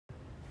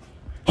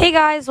Hey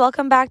guys,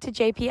 welcome back to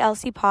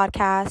JPLC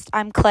Podcast.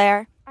 I'm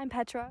Claire. I'm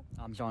Petra.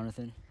 I'm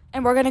Jonathan.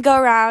 And we're going to go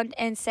around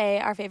and say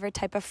our favorite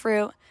type of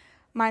fruit.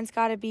 Mine's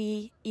got to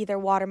be either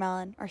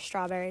watermelon or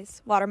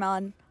strawberries.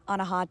 Watermelon on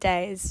a hot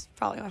day is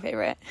probably my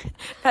favorite.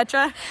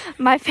 Petra?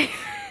 My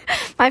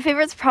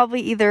favorite's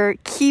probably either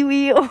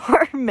kiwi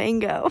or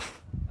mango.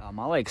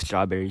 I like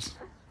strawberries.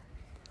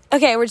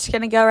 Okay, we're just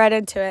going to go right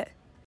into it.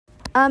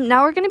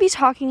 Now we're going to be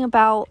talking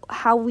about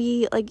how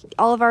we,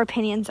 all of our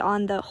opinions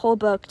on the whole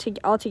book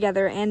all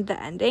together and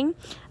the ending.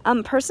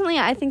 Personally,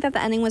 I think that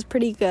the ending was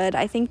pretty good.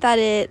 I think that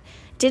it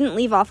didn't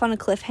leave off on a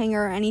cliffhanger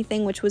or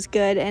anything, which was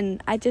good.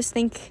 And I just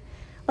think,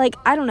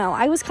 I don't know.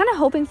 I was kind of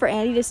hoping for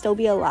Andy to still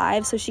be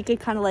alive so she could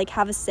kind of,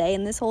 have a say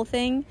in this whole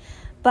thing.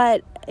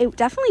 But it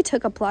definitely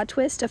took a plot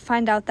twist to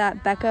find out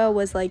that Becca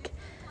was,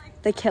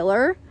 the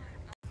killer.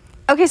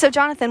 Okay, so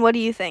Jonathan, what do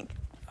you think?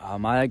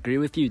 I agree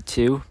with you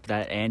too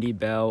that Andy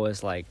Bell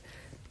was in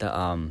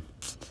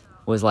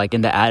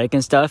the attic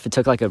and stuff. It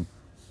took a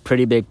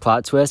pretty big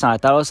plot twist, and I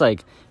thought it was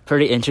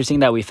pretty interesting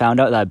that we found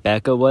out that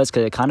Becca was,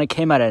 because it kind of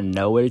came out of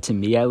nowhere to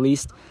me, at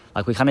least.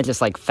 We kind of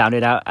just found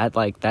it out at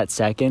that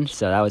second,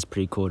 so that was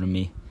pretty cool to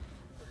me.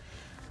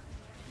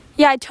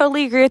 Yeah, I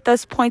totally agree with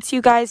those points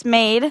you guys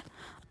made.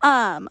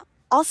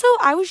 Also,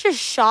 I was just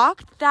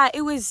shocked that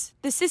it was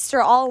the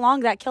sister all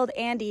along that killed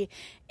Andy,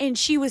 and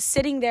she was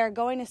sitting there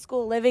going to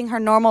school, living her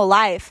normal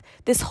life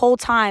this whole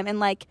time,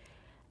 and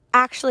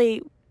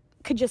actually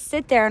could just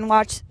sit there and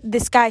watch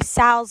this guy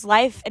Sal's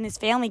life and his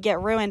family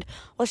get ruined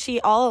while she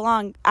all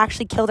along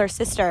actually killed her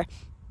sister.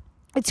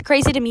 It's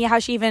crazy to me how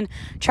she even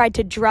tried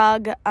to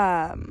drug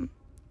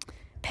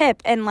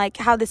Pip, and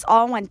how this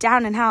all went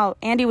down, and how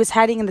Andy was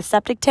hiding in the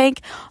septic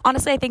tank.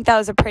 Honestly, I think that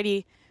was a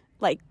pretty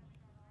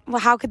well,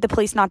 how could the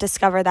police not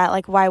discover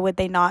that? Why would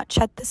they not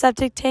shut the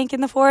septic tank in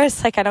the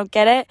forest? I don't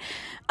get it.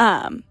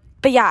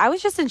 But yeah, I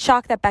was just in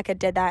shock that Becca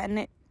did that. And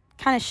it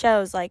kind of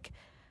shows,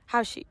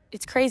 how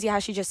it's crazy how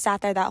she just sat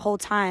there that whole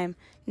time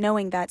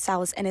knowing that Sal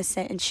was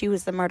innocent and she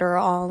was the murderer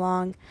all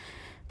along.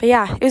 But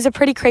yeah, it was a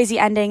pretty crazy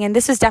ending. And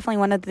this is definitely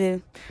one of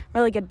the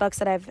really good books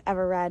that I've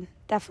ever read.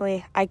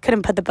 Definitely. I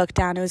couldn't put the book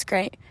down. It was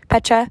great.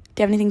 Petra,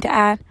 do you have anything to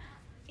add?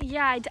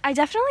 Yeah, I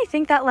definitely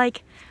think that,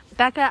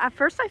 Becca, at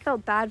first I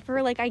felt bad for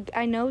her.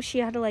 I know she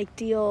had to,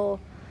 deal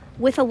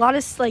with a lot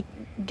of,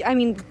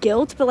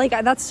 guilt. But,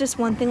 that's just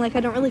one thing. I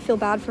don't really feel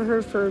bad for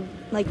her for,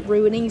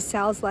 ruining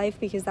Sal's life,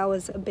 because that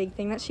was a big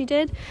thing that she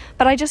did.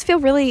 But I just feel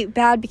really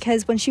bad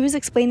because when she was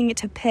explaining it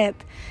to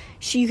Pip,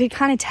 you could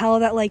kind of tell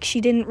that, she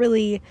didn't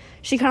really,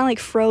 she kind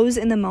of, froze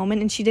in the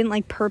moment, and she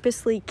didn't,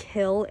 purposely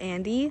kill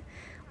Andy.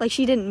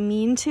 She didn't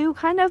mean to,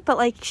 kind of, but,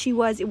 it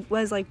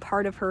was,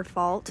 part of her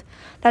fault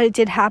that it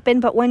did happen.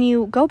 But when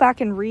you go back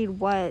and read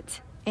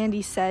what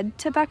Andy said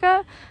to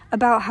Becca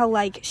about how,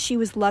 she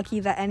was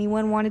lucky that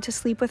anyone wanted to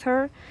sleep with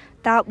her,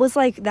 that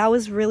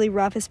was really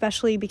rough,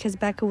 especially because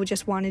Becca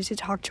just wanted to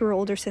talk to her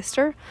older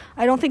sister.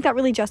 I don't think that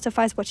really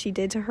justifies what she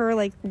did to her,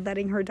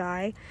 letting her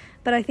die.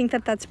 But I think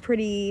that that's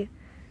pretty,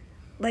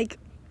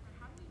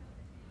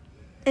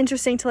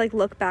 interesting to,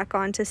 look back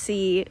on to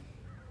see,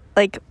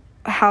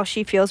 how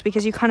she feels,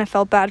 because you kind of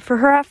felt bad for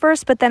her at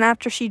first, but then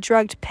after she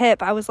drugged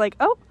Pip, I was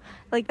oh,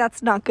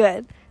 that's not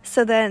good.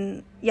 So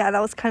then, yeah,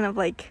 that was kind of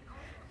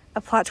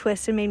a plot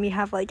twist and made me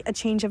have a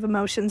change of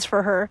emotions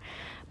for her.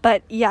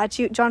 But yeah,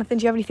 Jonathan,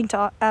 do you have anything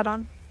to add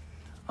on?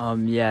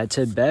 Yeah,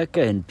 to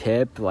Becca and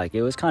Pip,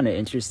 it was kind of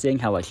interesting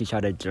how she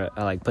tried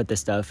to put the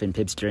stuff in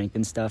Pip's drink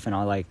and stuff, and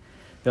all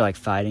they're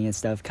fighting and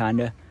stuff,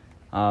 kind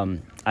of.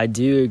 I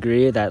do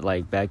agree that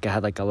Becca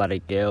had a lot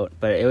of guilt,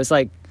 but it was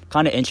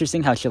kind of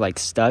interesting how she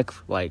stuck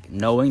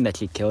knowing that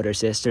she killed her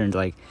sister, and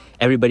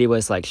everybody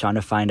was trying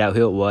to find out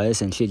who it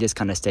was, and she just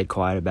kind of stayed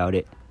quiet about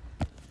it.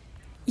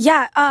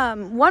 Yeah,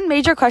 one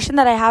major question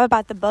that I have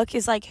about the book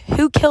is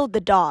who killed the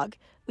dog?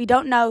 We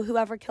don't know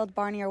whoever killed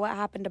Barney or what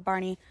happened to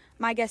Barney.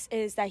 My guess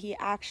is that he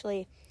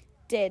actually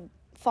did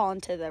fall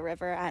into the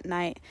river at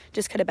night.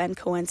 Just could have been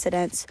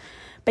coincidence.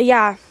 But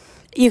yeah,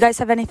 you guys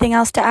have anything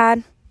else to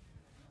add?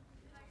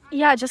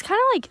 Yeah, just kind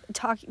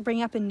of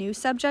bring up a new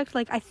subject.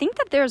 I think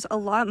that there's a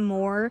lot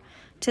more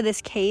to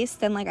this case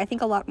than I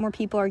think a lot more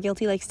people are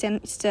guilty.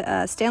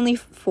 Stanley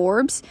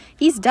Forbes,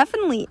 he's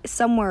definitely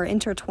somewhere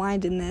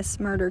intertwined in this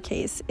murder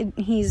case.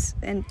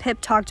 And Pip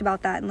talked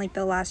about that in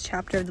the last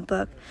chapter of the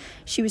book.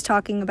 She was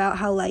talking about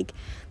how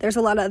there's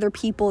a lot of other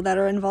people that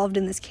are involved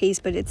in this case,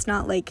 but it's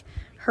not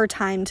her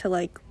time to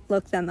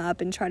look them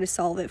up and try to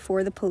solve it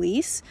for the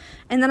police.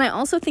 And then I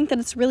also think that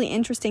it's really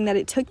interesting that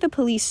it took the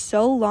police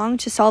so long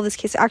to solve this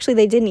case. Actually,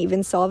 they didn't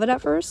even solve it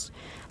at first,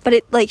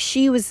 but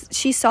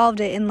she solved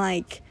it in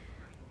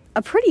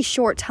a pretty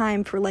short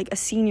time for a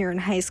senior in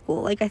high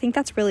school. I think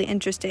that's really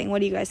interesting. What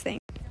do you guys think?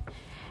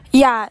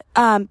 Yeah,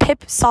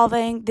 Pip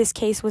solving this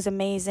case was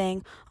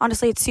amazing.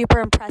 Honestly, it's super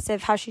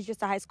impressive how she's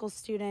just a high school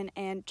student,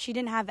 and she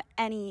didn't have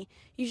any,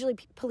 usually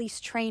police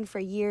train for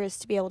years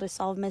to be able to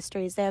solve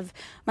mysteries. They have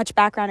much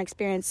background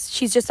experience.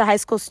 She's just a high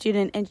school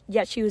student, and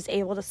yet she was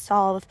able to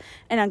solve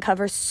and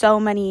uncover so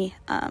many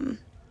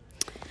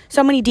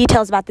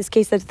details about this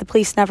case that the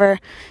police never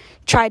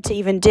tried to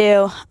even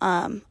do.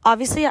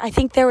 Obviously, I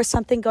think there was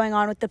something going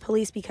on with the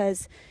police,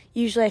 because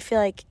usually I feel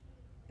like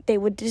they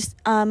would just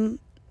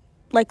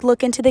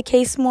look into the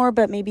case more,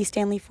 but maybe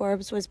Stanley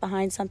Forbes was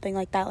behind something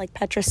like that, like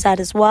Petra said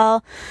as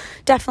well.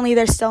 Definitely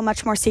there's still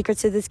much more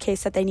secrets to this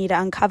case that they need to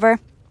uncover.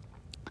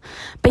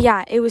 But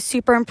yeah, it was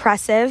super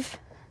impressive.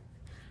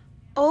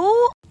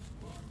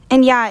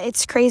 And yeah,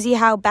 it's crazy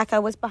how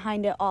Becca was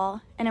behind it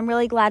all. And I'm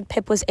really glad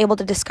Pip was able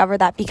to discover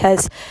that,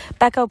 because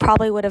Becca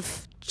probably would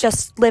have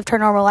just lived her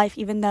normal life,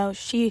 even though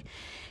she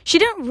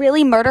didn't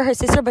really murder her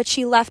sister, but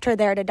she left her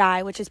there to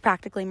die, which is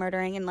practically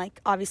murdering. And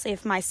obviously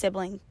if my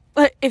sibling,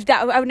 I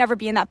would never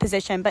be in that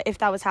position, but if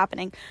that was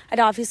happening, I'd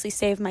obviously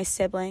save my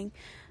sibling.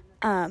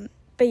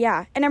 But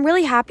yeah, and I'm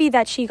really happy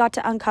that she got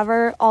to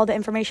uncover all the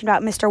information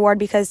about Mr. Ward,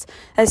 because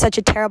that is such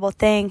a terrible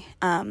thing.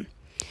 And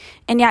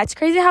yeah, it's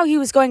crazy how he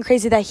was going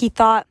crazy that he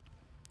thought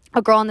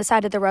a girl on the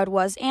side of the road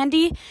was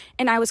Andy,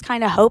 and I was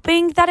kind of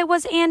hoping that it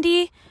was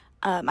Andy.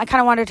 I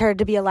kind of wanted her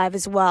to be alive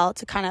as well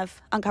to kind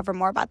of uncover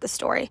more about the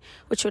story,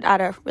 which would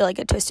add a really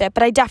good twist to it.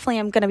 But I definitely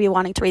am going to be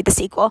wanting to read the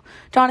sequel.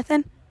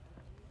 Jonathan?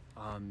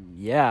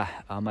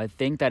 I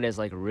think that is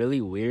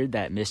really weird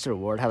that Mr.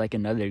 Ward had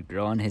another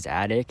girl in his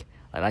attic.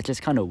 That's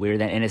just kind of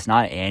weird, and it's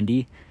not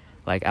Andy.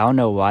 I don't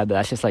know why, but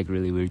that's just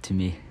really weird to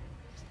me.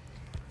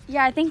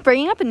 Yeah, I think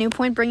bringing up a new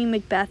point, bringing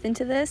Macbeth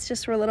into this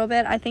just for a little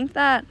bit, I think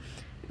that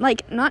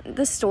not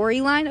the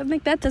storyline of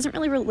Macbeth doesn't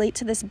really relate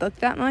to this book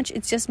that much.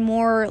 It's just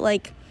more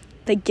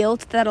the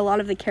guilt that a lot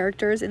of the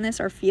characters in this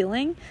are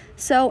feeling.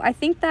 So I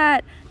think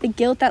that the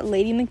guilt that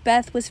Lady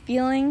Macbeth was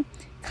feeling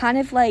kind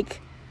of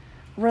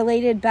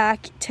related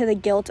back to the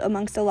guilt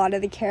amongst a lot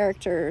of the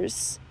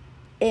characters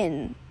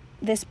in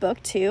this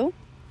book too.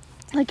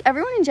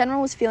 Everyone in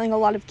general was feeling a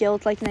lot of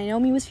guilt.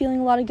 Naomi was feeling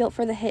a lot of guilt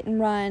for the hit and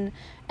run,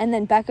 and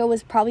then Becca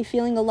was probably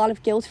feeling a lot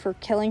of guilt for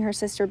killing her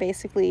sister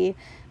basically.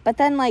 But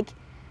then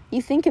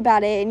you think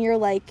about it and you're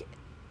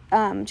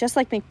just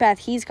like Macbeth,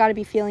 he's got to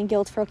be feeling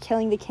guilt for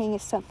killing the king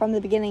from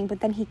the beginning,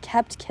 but then he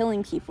kept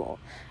killing people.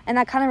 And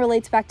that kind of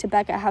relates back to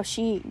Becca, how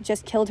she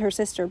just killed her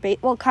sister.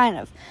 Kind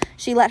of.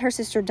 She let her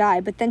sister die,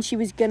 but then she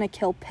was going to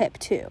kill Pip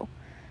too.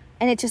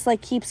 And it just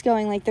keeps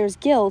going, there's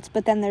guilt,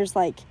 but then there's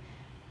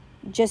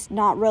just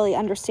not really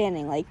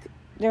understanding.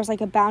 There's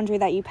a boundary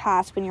that you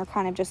pass when you're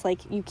kind of just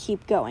you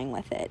keep going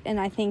with it.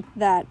 And I think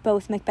that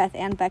both Macbeth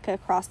and Becca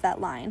crossed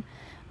that line.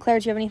 Claire,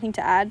 do you have anything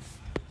to add?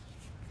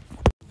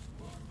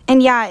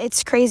 And yeah,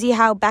 it's crazy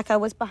how Becca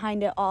was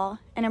behind it all.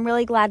 And I'm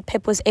really glad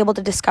Pip was able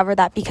to discover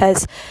that,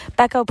 because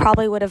Becca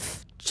probably would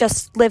have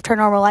just lived her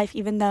normal life,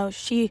 even though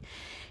she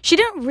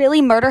didn't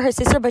really murder her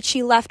sister, but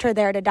she left her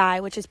there to die,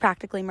 which is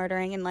practically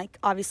murdering. And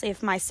obviously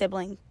if my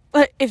sibling,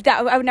 I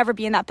would never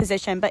be in that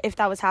position, but if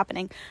that was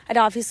happening, I'd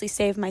obviously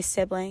save my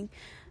sibling.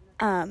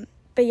 But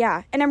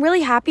yeah, and I'm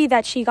really happy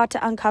that she got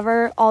to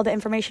uncover all the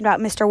information about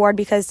Mr. Ward,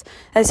 because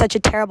that is such a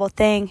terrible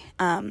thing.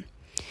 And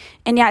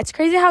yeah, it's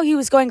crazy how he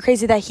was going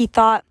crazy that he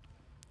thought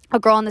a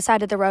girl on the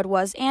side of the road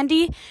was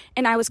Andy,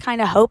 and I was kind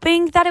of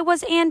hoping that it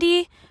was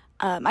Andy.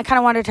 I kind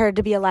of wanted her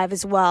to be alive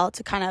as well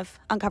to kind of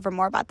uncover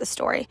more about the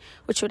story,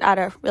 which would add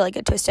a really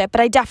good twist to it. But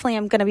I definitely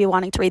am going to be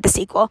wanting to read the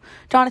sequel.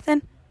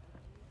 Jonathan?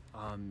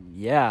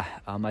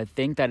 I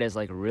think that is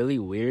really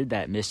weird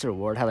that Mr.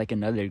 Ward had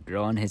another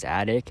girl in his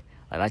attic.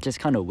 That's just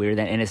kind of weird,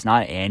 and it's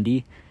not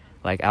Andy.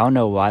 I don't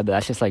know why, but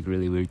that's just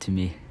really weird to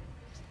me.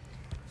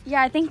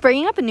 Yeah, I think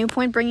bringing up a new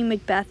point, bringing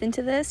Macbeth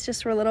into this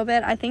just for a little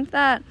bit, I think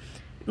that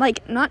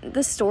not the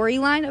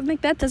storyline of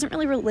Macbeth doesn't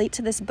really relate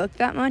to this book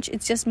that much.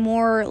 It's just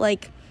more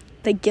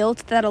the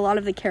guilt that a lot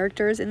of the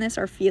characters in this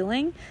are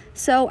feeling.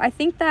 So I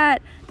think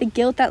that the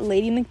guilt that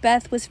Lady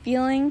Macbeth was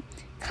feeling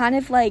kind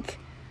of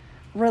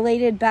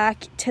related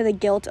back to the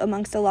guilt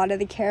amongst a lot of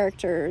the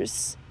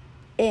characters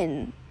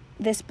in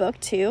this book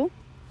too.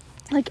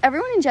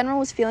 Everyone in general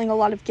was feeling a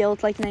lot of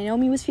guilt.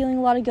 Naomi was feeling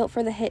a lot of guilt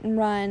for the hit and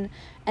run,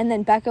 and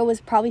then Becca was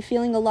probably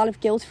feeling a lot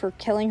of guilt for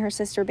killing her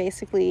sister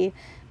basically.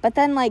 But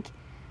then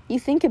you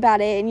think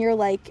about it and you're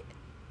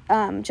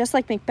just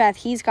like Macbeth,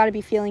 he's got to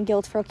be feeling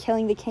guilt for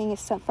killing the king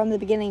from the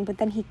beginning, but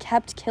then he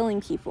kept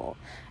killing people.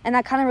 And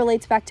that kind of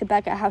relates back to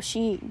Becca, how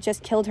she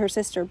just killed her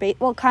sister.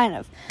 Kind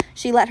of.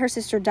 She let her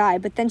sister die,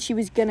 but then she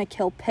was going to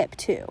kill Pip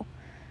too.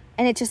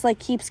 And it just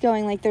keeps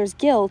going, there's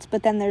guilt,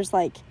 but then there's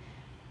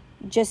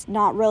just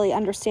not really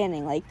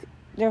understanding.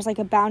 There's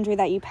a boundary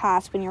that you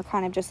pass when you're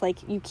kind of just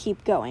you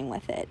keep going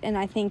with it. And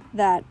I think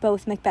that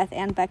both Macbeth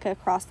and Becca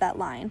crossed that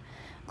line.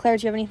 Claire,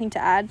 do you have anything to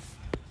add?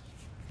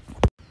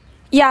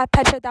 Yeah,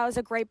 Petra, that was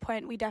a great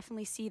point. We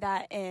definitely see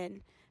that in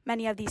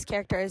many of these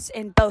characters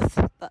in both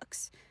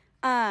books.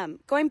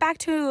 Going back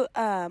to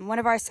one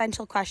of our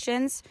essential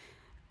questions,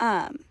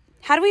 how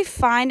do we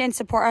find and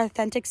support our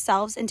authentic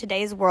selves in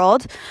today's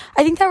world?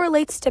 I think that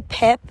relates to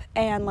Pip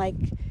and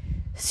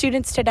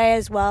students today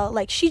as well.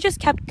 She just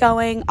kept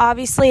going.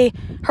 Obviously,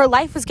 her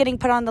life was getting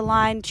put on the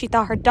line. She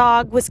thought her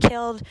dog was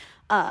killed,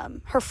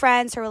 her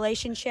friends, her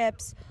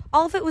relationships.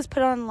 All of it was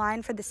put on the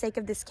line for the sake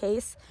of this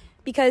case,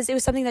 because it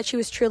was something that she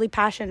was truly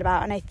passionate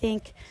about. And I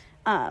think,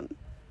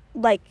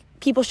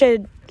 people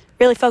should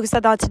really focused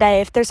on today.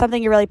 If there's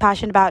something you're really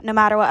passionate about, no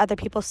matter what other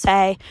people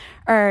say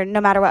or no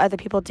matter what other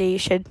people do, you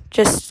should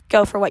just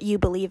go for what you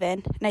believe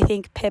in. And I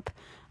think Pip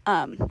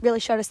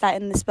really showed us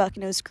that in this book,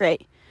 and it was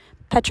great.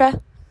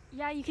 Petra?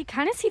 Yeah, you could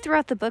kind of see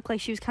throughout the book,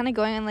 like, she was kind of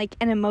going on, like,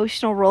 an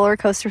emotional roller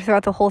coaster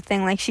throughout the whole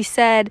thing. Like, she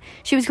said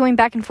she was going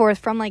back and forth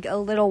from, like, a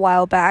little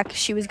while back.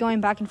 She was going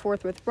back and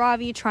forth with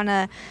Ravi, trying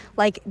to,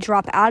 like,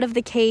 drop out of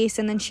the case,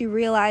 and then she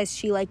realized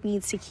she, like,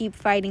 needs to keep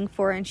fighting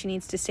for it, and she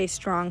needs to stay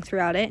strong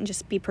throughout it and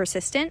just be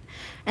persistent.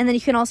 And then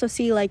you can also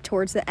see, like,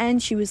 towards the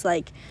end, she was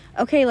like,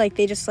 okay, like,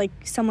 they just, like,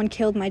 someone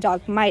killed my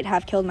dog, might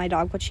have killed my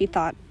dog, but she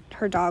thought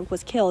her dog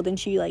was killed, and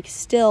she, like,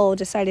 still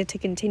decided to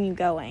continue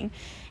going.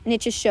 And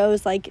it just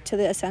shows, like, to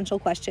the essential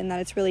question that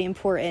it's really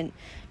important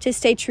to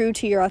stay true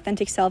to your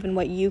authentic self and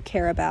what you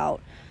care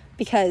about,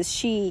 because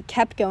she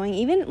kept going,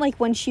 even, like,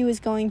 when she was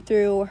going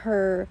through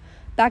her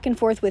back and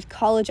forth with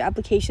college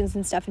applications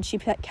and stuff, and she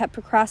kept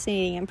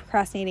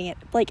procrastinating it.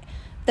 Like,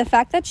 the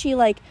fact that she,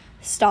 like,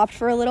 stopped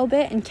for a little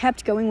bit and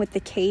kept going with the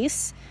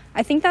case,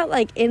 I think that,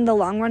 like, in the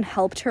long run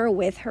helped her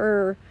with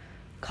her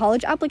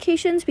college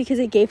applications, because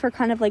it gave her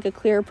kind of, like, a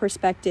clearer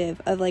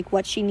perspective of, like,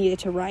 what she needed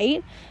to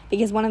write,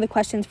 because one of the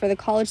questions for the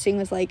college thing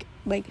was like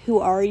who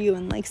are you,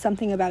 and, like,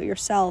 something about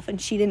yourself, and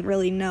she didn't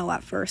really know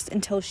at first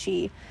until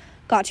she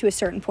got to a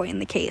certain point in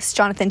the case.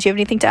 Jonathan, do you have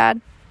anything to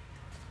add?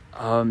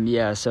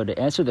 Yeah, so to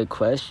answer the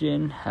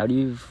question, how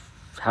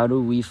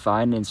do we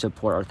find and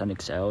support our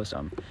authentic selves,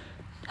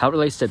 how it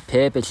relates to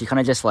Pip, is she kind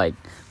of just stay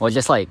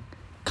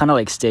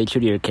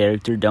true to your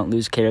character, don't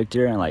lose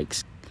character, and, like,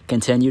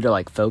 continue to,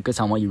 like,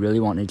 focus on what you really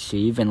want to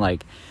achieve, and,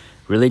 like,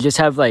 really just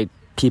have, like,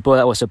 people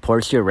that will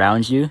support you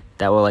around you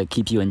that will, like,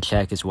 keep you in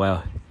check as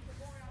well.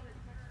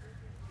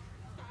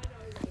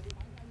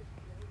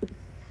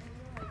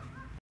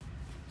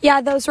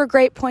 Yeah, those were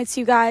great points,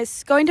 you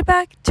guys. Going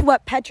back to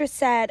what Petra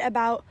said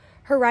about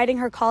her writing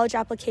her college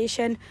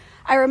application,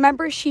 I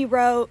remember she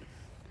wrote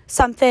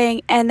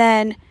something and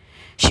then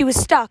she was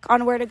stuck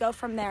on where to go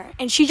from there,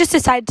 and she just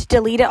decided to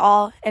delete it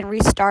all and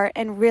restart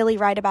and really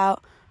write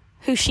about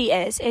who she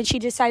is, and she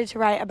decided to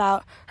write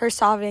about her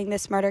solving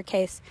this murder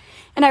case.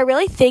 And I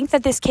really think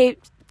that this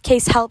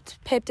case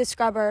helped Pip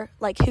discover,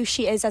 like, who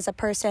she is as a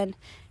person,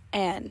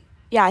 and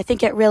yeah, I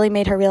think it really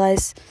made her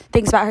realize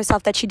things about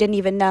herself that she didn't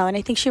even know, and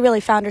I think she really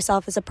found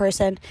herself as a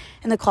person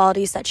and the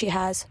qualities that she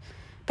has.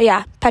 But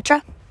yeah,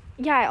 Petra?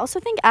 Yeah, I also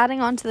think,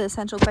 adding on to the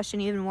essential question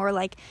even more,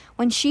 like,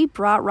 when she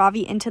brought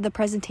Ravi into the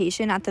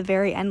presentation at the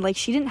very end, like,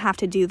 she didn't have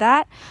to do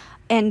that,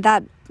 and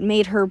that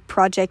made her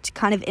project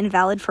kind of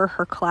invalid for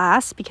her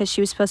class, because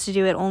she was supposed to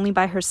do it only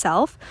by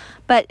herself.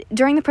 But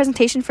during the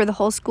presentation for the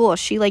whole school,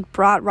 she, like,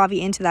 brought Ravi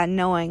into that,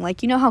 knowing,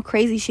 like, you know how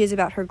crazy she is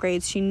about her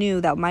grades. She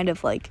knew that might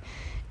have, like,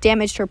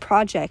 damaged her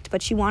project,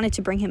 but she wanted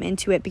to bring him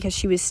into it because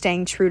she was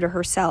staying true to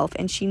herself,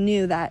 and she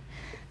knew that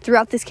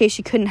throughout this case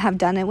she couldn't have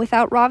done it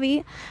without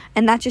Ravi.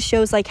 And that just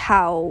shows, like,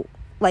 how,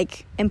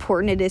 like,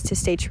 important it is to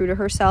stay true to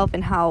herself,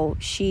 and how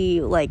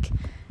she, like,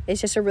 is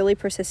just a really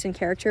persistent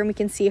character, and we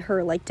can see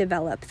her, like,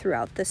 develop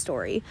throughout the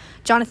story.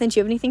 Jonathan, do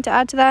you have anything to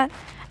add to that?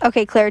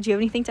 Okay, Claire, do you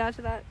have anything to add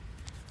to that?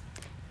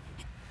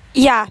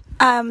 Yeah,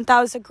 that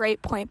was a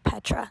great point,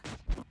 Petra.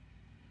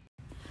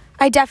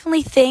 I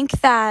definitely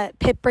think that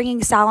Pip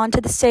bringing Sal onto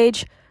the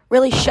stage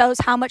really shows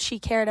how much she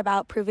cared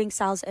about proving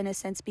Sal's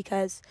innocence,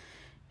 because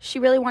she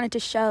really wanted to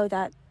show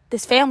that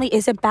this family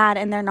isn't bad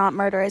and they're not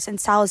murderers, and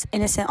Sal is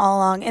innocent all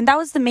along. And that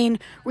was the main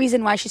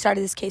reason why she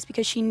started this case,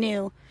 because she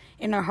knew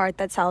in her heart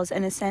that Sal was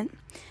innocent.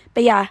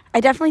 But yeah, I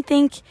definitely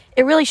think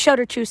it really showed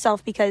her true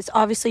self, because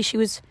obviously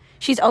she's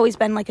always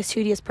been, like, a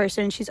studious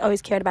person. She's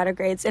always cared about her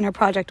grades, and her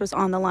project was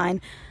on the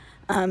line.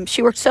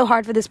 She worked so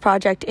hard for this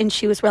project, and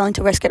she was willing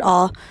to risk it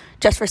all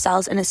just for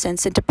Sal's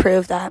innocence and to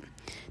prove that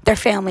their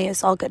family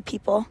is all good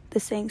people,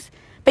 these things.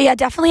 But yeah,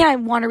 definitely I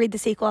want to read the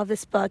sequel of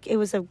this book. It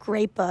was a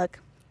great book,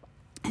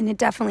 and it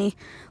definitely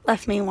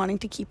left me wanting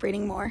to keep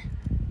reading more.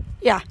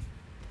 Yeah.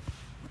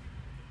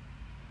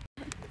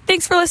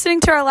 Thanks for listening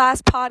to our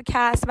last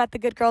podcast about the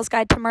Good Girl's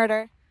Guide to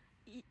Murder.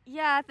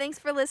 Yeah, thanks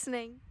for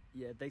listening.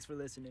 Yeah, thanks for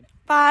listening.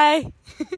 Bye.